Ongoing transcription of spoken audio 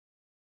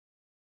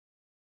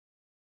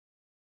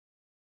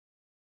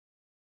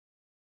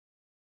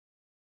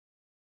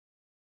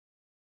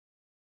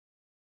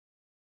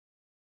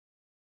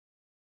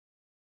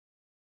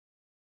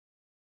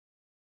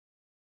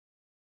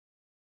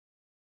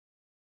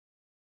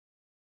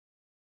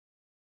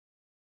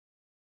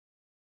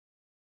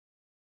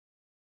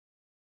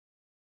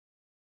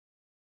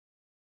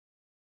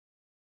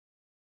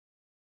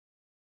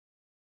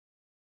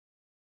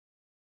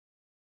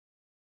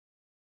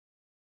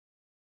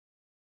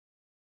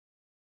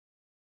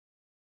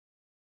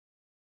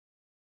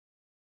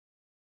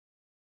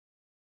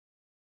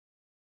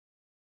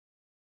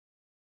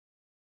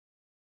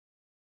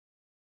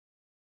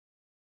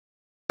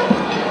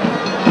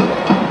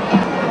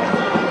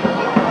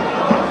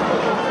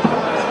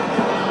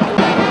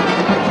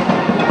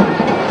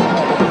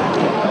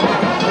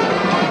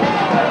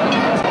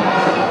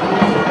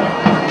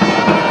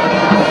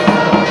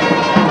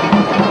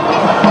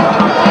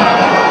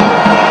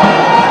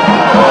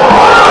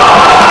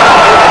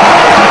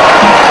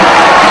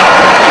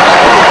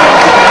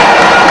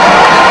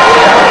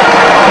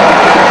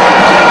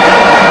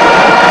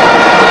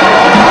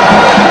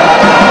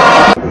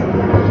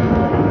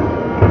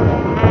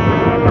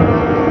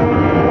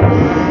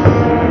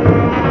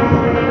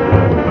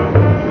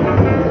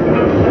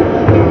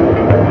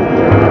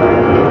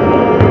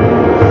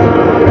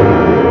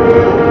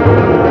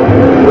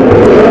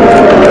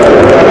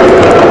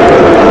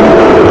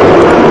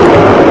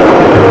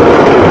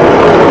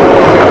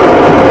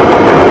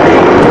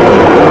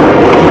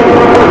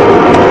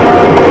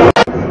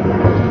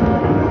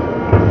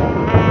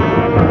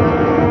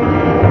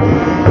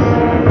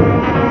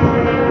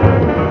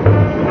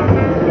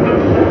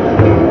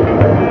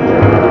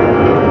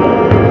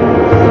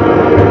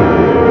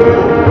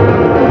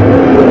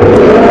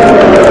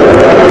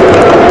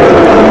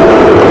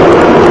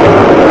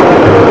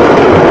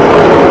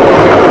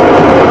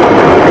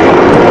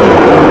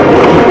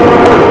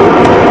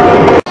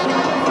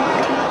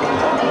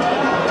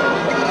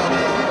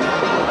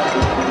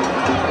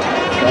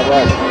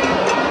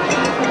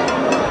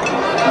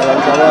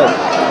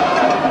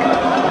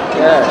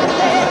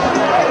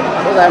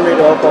time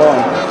it all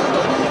on.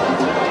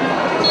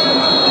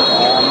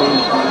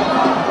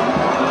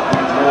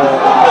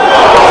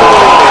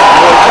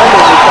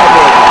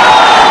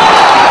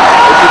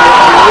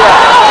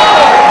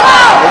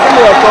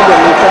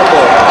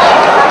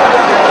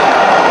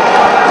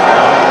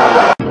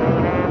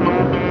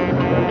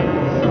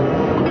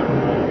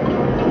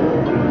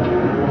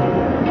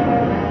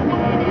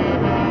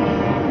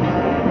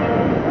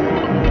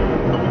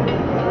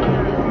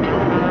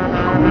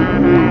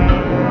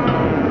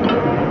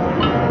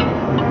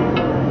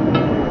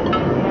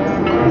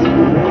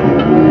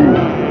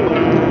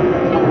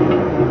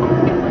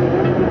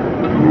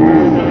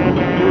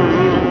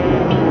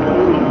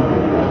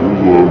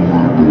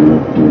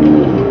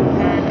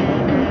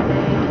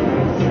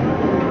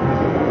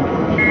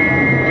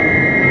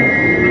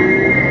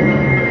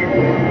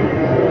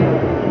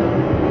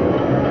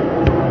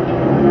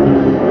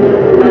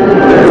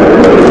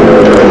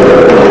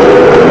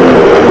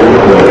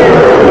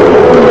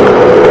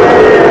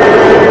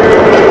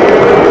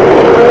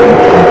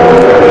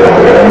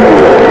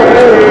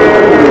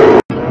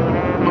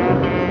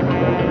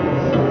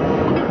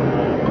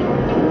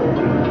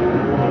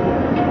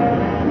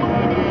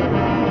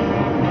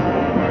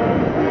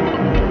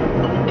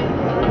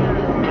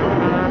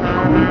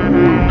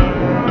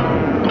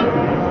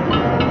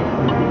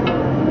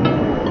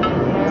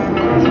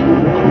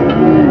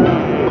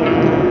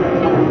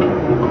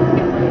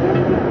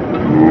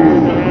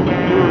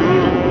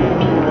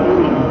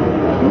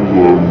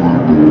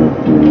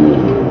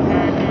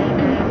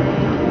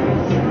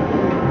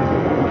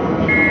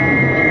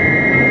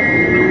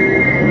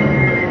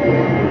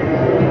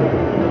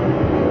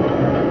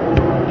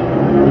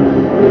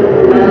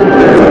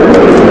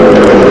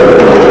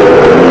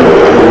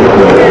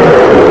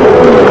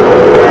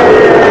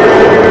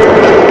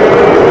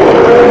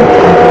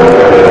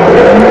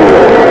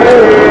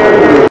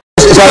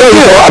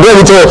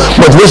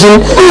 Motivation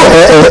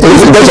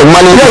in terms of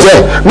money. Yes,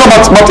 no,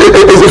 but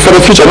it's for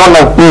the future, not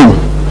now.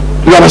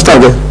 You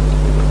understand?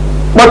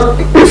 But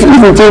if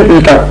you think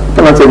you can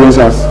penalty against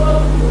us.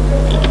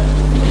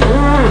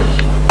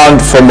 And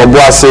from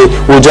Obuasi,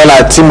 we join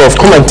a team of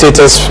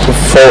commentators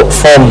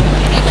from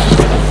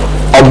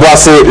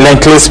Obuasi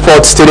Lankley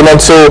Sports Stadium.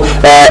 So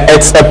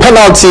it's a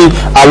penalty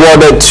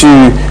awarded to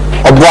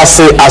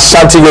Obuasi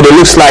Ashanti. It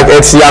looks like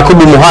it's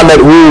Yakubu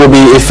Mohamed who will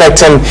be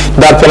effecting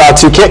that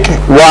penalty kick.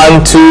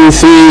 1, 2,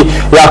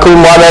 3, Yakubu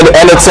Mohamed,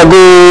 and it's a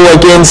goal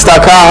against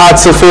Dakar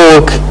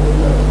Hatzifolk.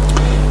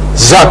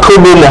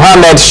 Yakubu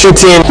Mohamed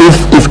shooting.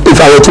 If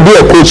I were to be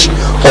a coach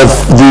of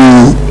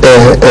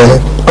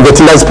the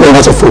team that's playing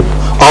Hatzifolk,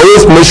 I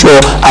always make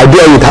sure I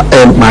deal with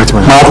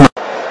Mahatma.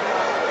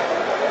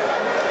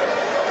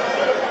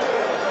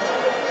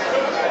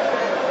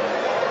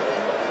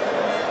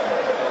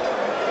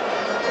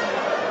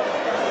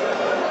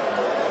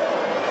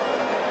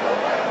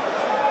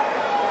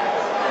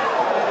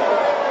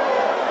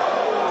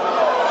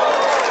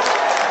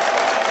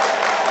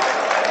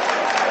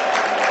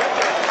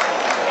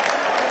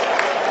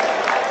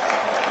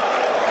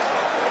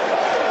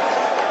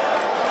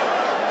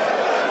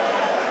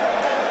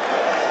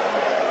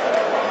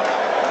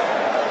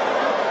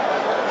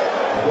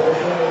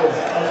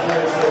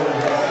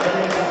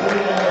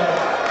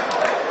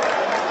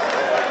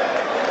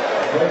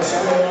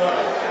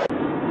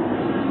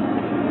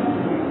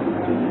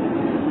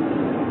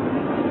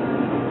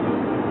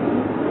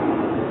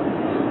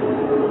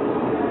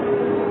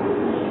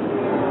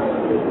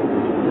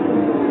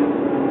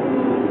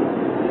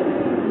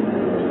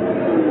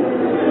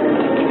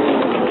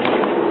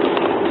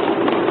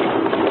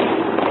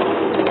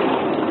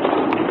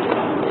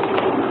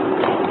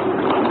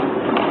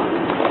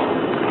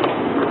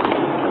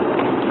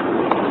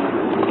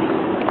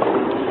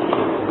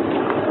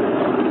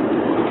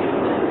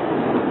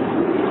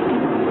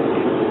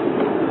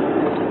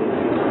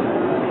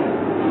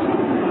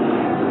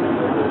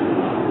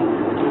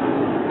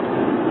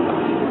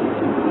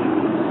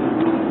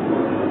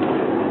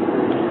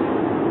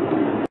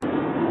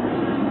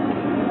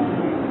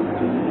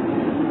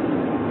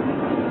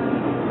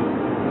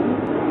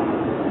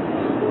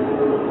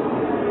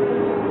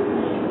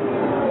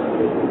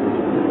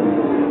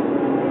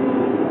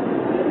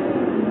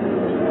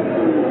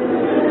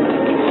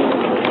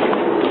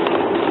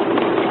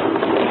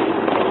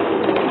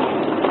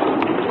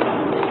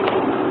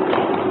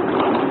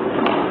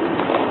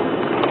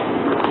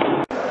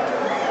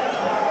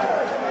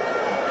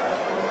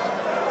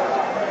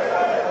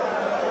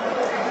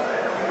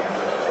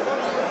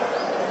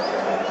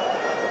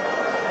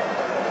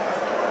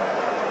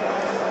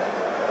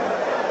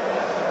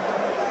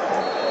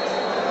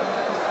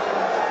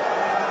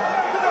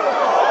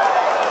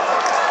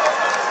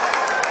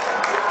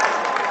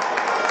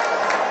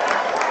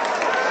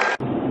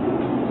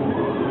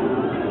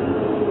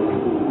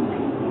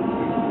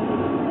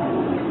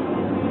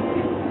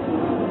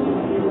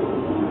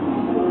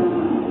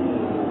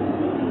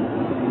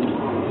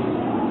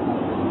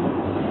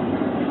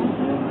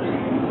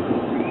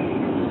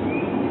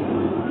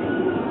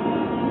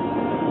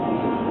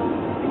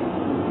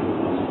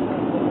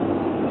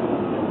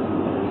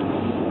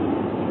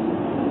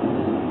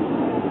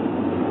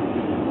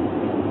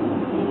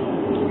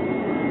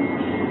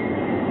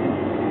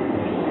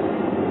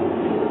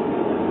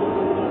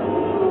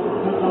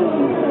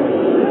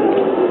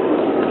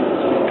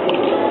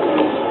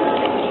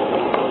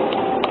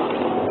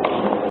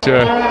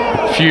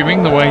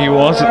 Fuming the way he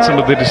was at some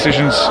of the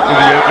decisions in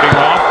the opening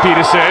half.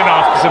 Peterson,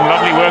 after some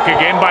lovely work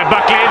again by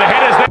Buckley, the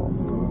header's there.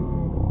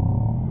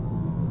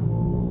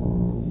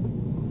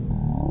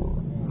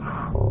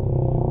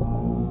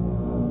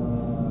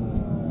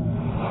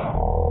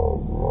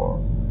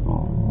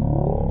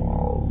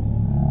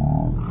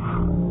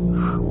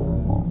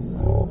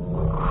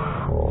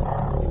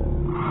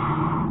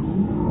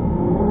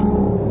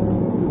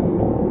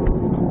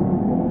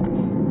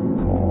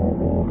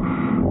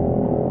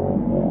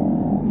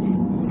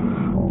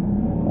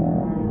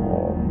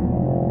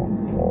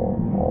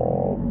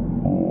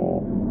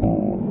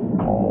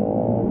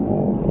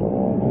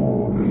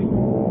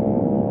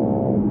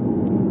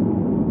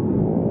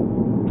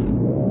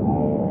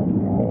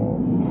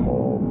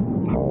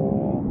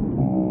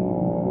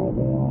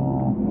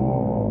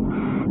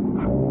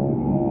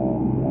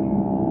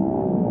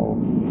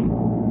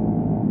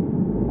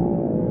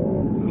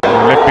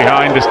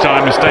 Behind this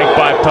time, mistake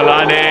by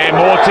Palane.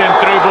 Morton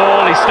through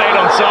ball, he stayed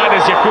on side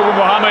as Yakubu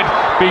Mohamed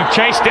being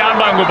chased down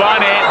by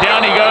Ngubane.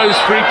 Down he goes,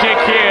 free kick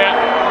here.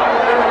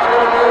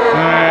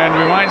 And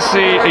we might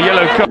see a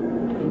yellow card.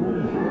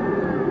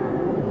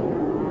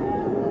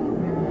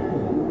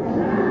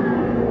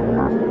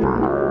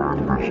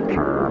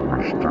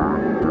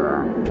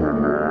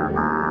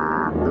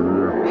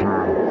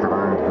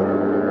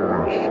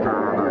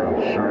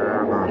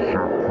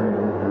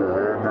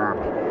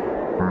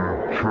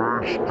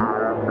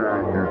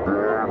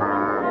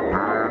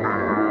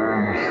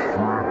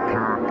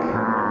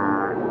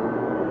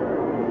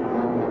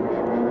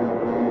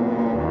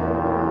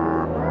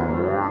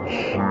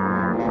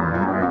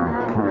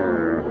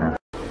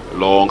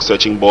 Long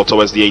searching ball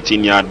towards the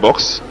 18-yard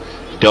box,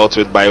 dealt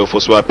with by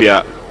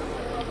Ofoswapia,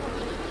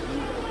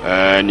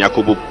 and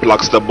Yakubu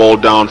plucks the ball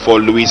down for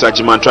Luis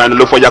Ajiman, trying to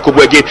look for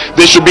Yakubu again.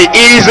 This should be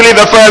easily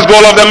the first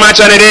goal of the match,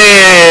 and it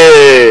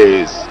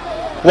is.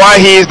 Why,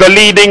 he is the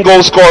leading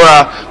goal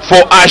scorer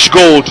for Ash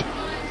Gold.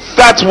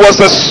 That was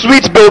a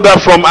sweet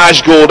build-up from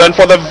Ash Gold, and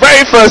for the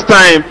very first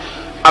time,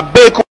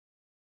 Abeku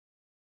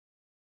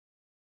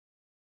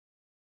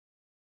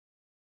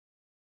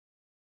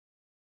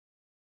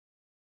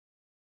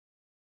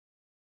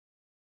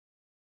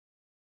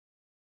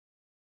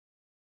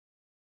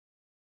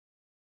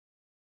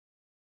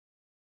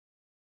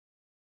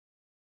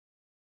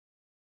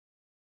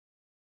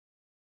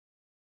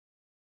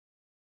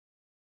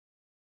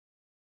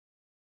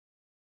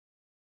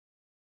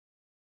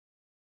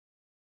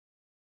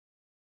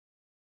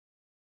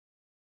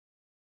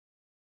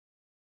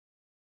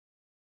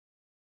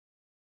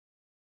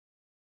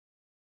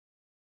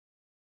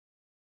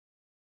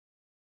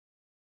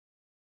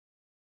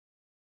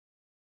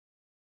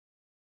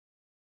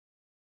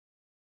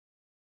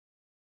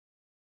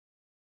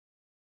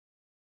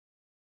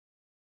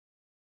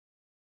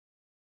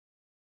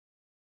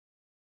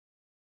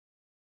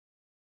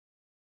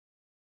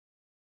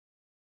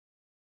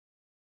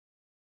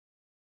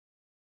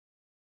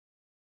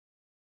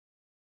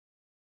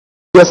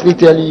obviously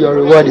tell you your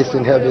reward is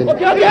in heaven.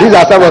 These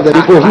are some of the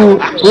people who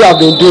have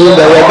been doing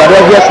the work, but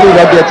obviously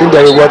not getting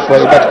the reward for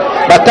it.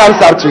 But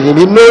thumbs up to him.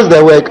 He knows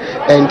the work,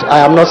 and I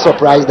am not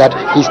surprised that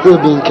he's still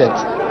being kept.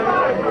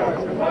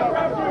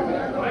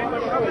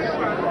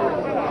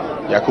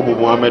 Yakubu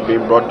Mohamed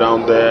being brought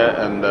down there,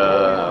 and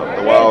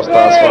the Wild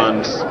Stars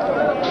fans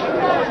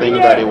think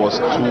that it was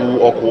too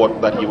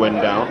awkward that he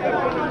went down.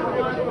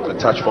 A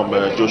touch from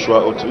Joshua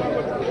Otu.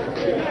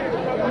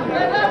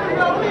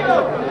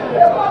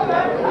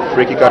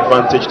 Free kick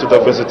advantage to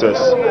the visitors.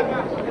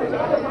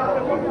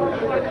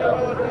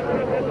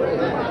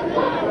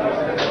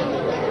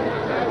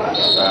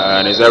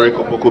 And is Eric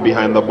Opoku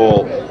behind the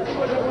ball.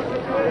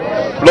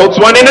 Floats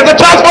one in, it's a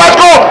chance for a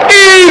goal!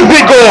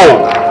 Easy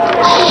goal!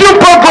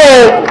 Super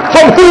goal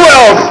from who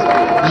else?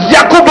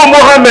 Yakubu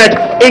Mohamed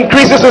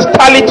increases his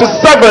tally to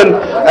 7.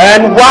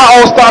 And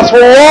wow, Stars, for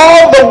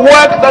all the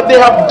work that they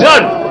have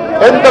done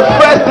in the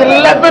first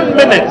 11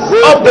 minutes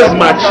of this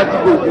match,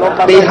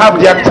 they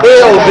have their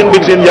tails in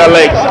between their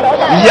legs.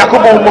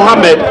 Yakubu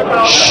Mohamed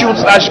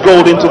shoots Ash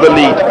Gold into the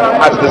lead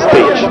at this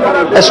stage.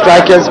 The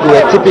strikers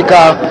were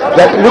typical.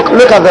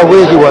 Look at the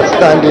way he was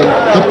standing.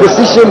 He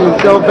positioned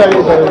himself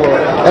very, very well.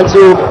 And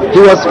so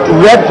he was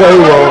read very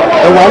well.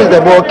 And once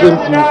the ball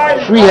came through,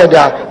 free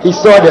header, he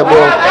saw the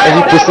ball and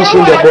he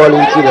positioned the ball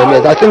into the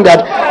net. I think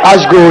that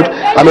Ash Gold,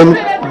 I mean,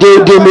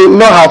 they may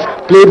not have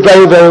played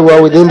very, very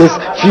well within this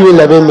few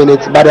 11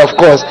 minutes, but of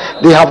course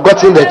they have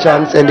gotten the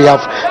chance and they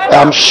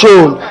have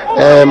shown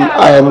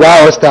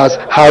Wild Stars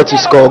how to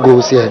score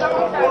goals here.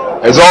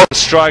 As all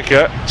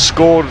striker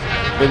scored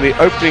in the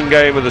opening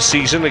game of the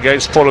season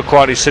against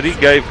Polokwane City,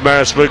 gave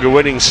Maritzburg a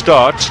winning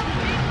start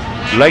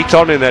late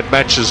on in that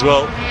match as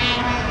well,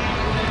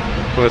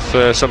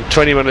 with some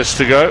 20 minutes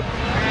to go.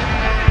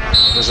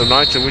 There's a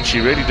night in which he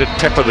really did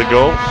pepper the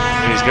goal.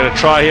 And he's going to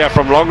try here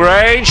from long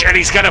range, and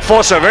he's going to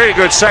force a very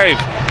good save.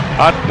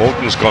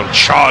 Morton's gone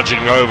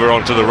charging over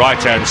onto the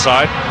right-hand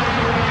side.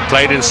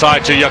 Played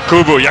inside to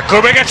Yakubu.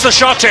 Yakubu gets the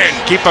shot in.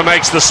 Keeper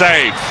makes the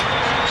save.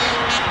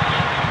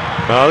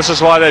 Now this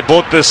is why they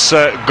bought this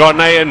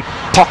Ghanaian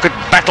pocket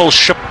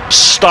battleship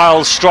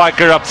style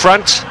striker up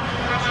front.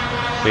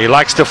 He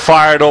likes to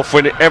fire it off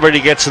whenever he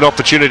gets an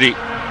opportunity.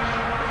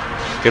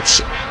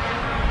 Gets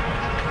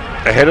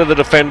ahead of the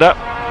defender.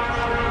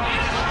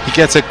 He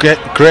gets a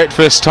great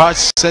first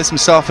touch, sets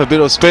himself a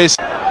bit of space.